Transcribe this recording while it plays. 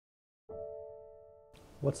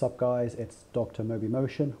What's up guys, it's Dr. Moby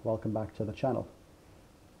Motion. Welcome back to the channel.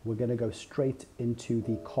 We're going to go straight into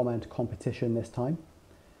the comment competition this time.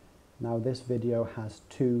 Now this video has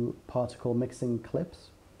two particle mixing clips,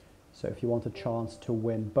 so if you want a chance to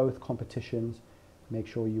win both competitions, make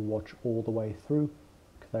sure you watch all the way through,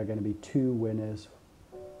 because there are going to be two winners,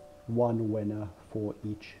 one winner for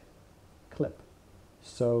each clip.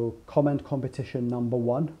 So comment competition number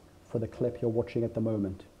one for the clip you're watching at the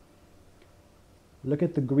moment. Look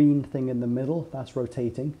at the green thing in the middle, that's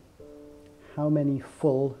rotating. How many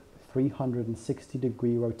full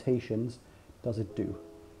 360-degree rotations does it do?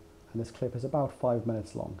 And this clip is about 5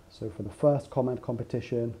 minutes long. So for the first comment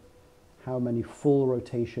competition, how many full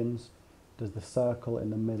rotations does the circle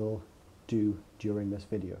in the middle do during this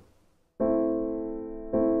video?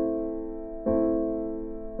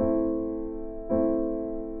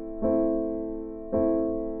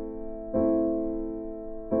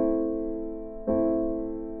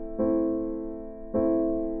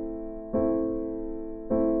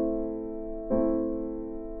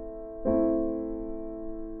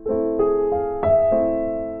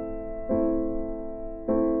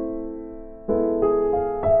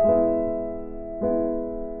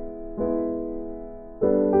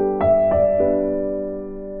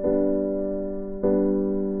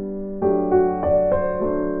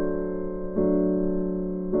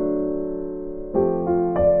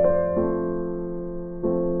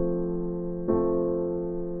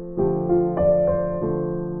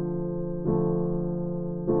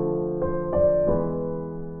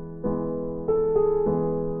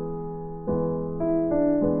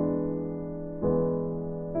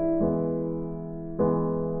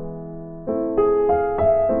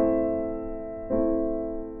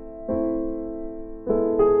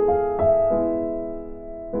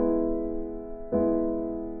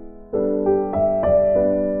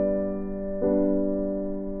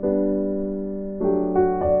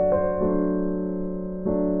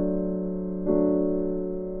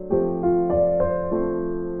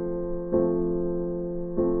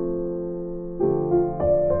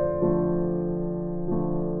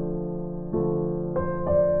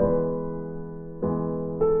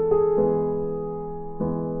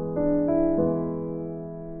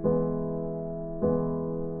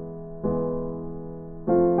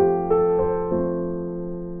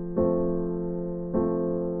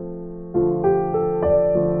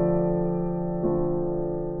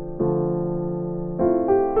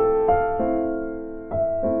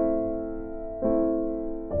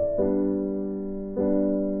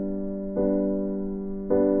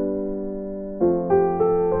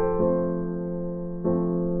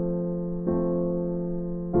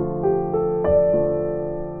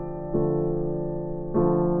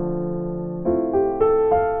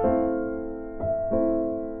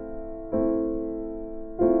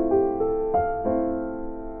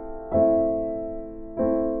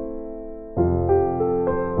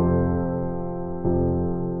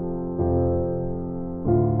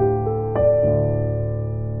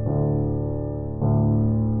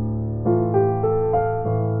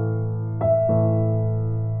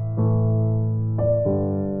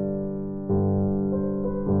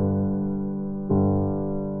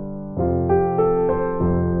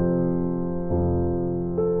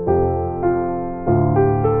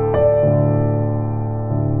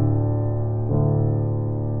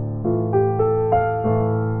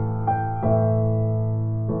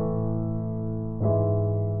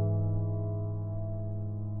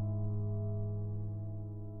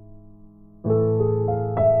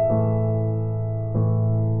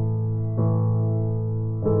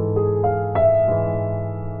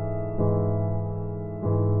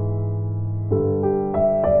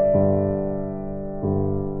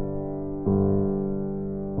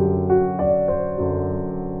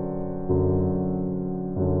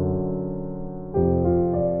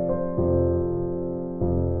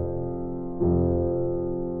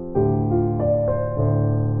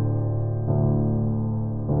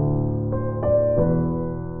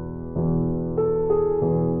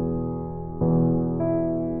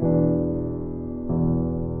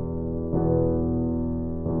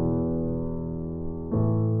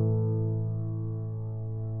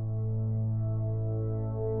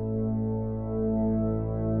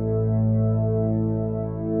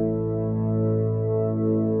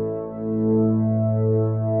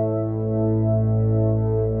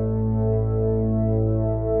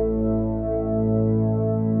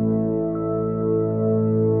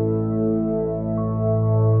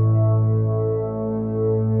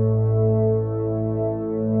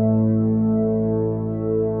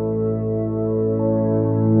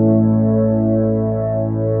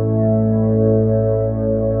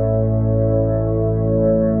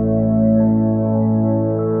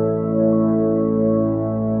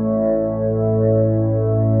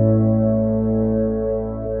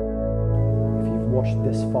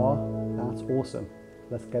 That's awesome.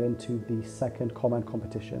 Let's get into the second comment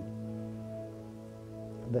competition.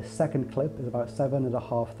 The second clip is about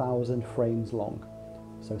 7,500 frames long.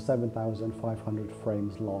 So 7,500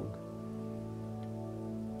 frames long.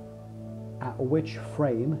 At which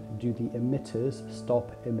frame do the emitters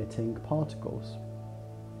stop emitting particles?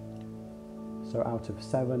 So out of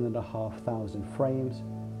 7,500 frames,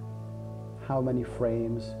 how many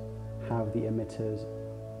frames have the emitters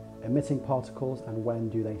emitting particles, and when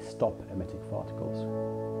do they stop emitting particles?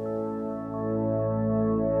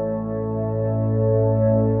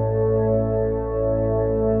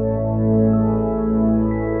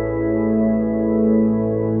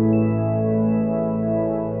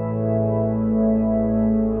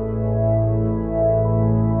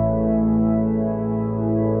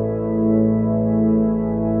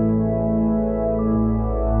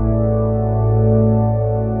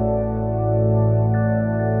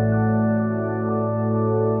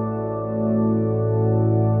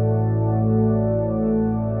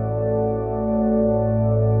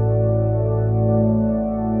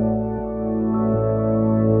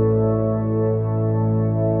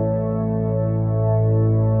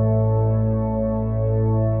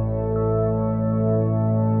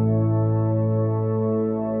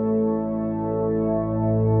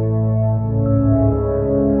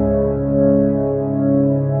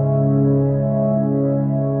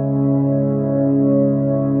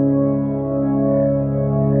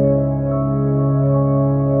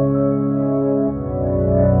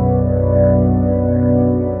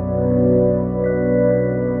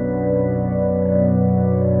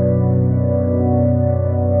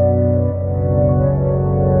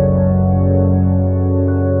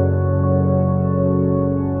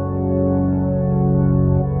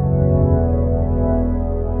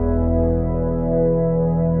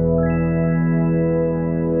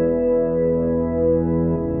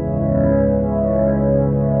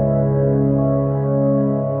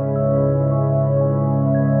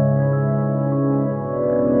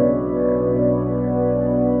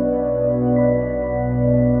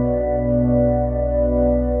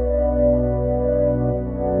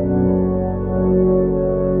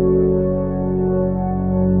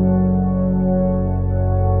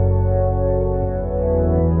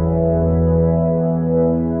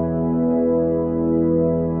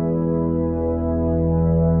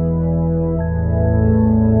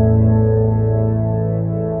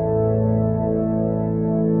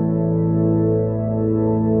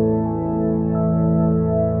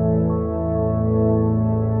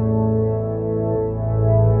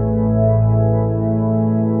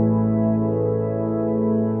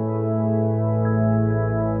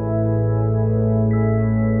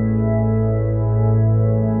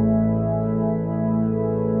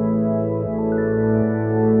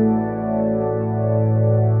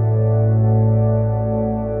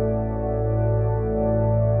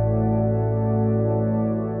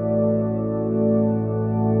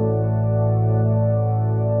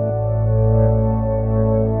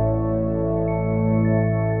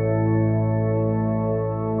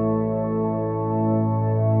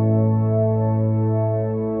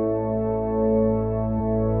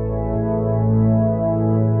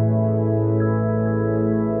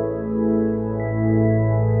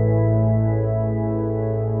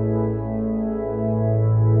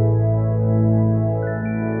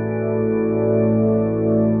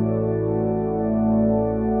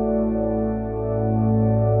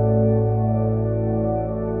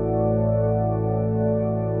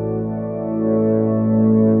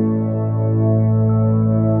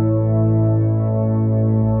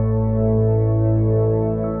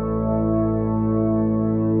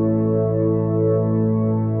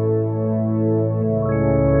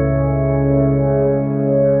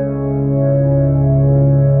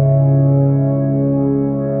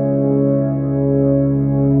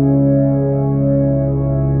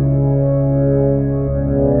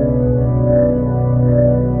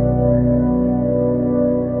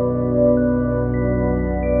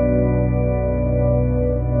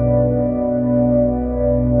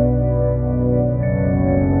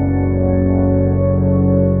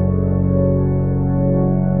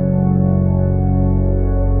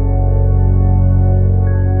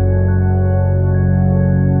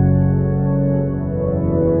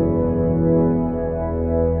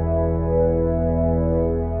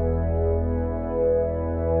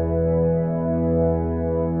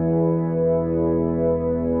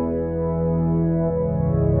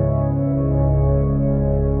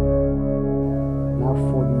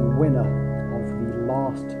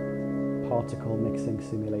 particle mixing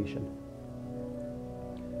simulation.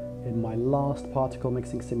 In my last particle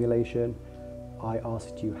mixing simulation, I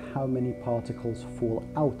asked you how many particles fall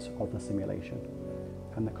out of the simulation,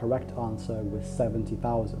 and the correct answer was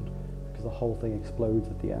 70,000 because the whole thing explodes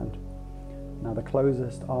at the end. Now the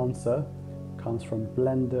closest answer comes from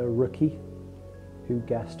Blender Rookie, who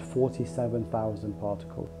guessed 47,000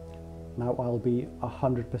 particles. Now I'll be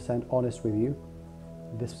 100% honest with you,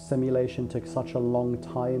 this simulation took such a long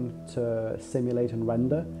time to simulate and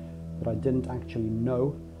render that I didn't actually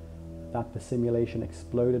know that the simulation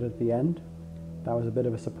exploded at the end. That was a bit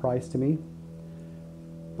of a surprise to me,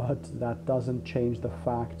 but that doesn't change the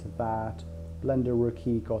fact that Blender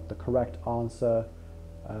Rookie got the correct answer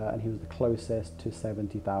and he was the closest to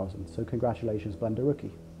 70,000. So congratulations, Blender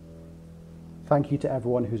Rookie. Thank you to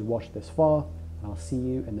everyone who's watched this far, and I'll see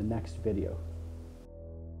you in the next video.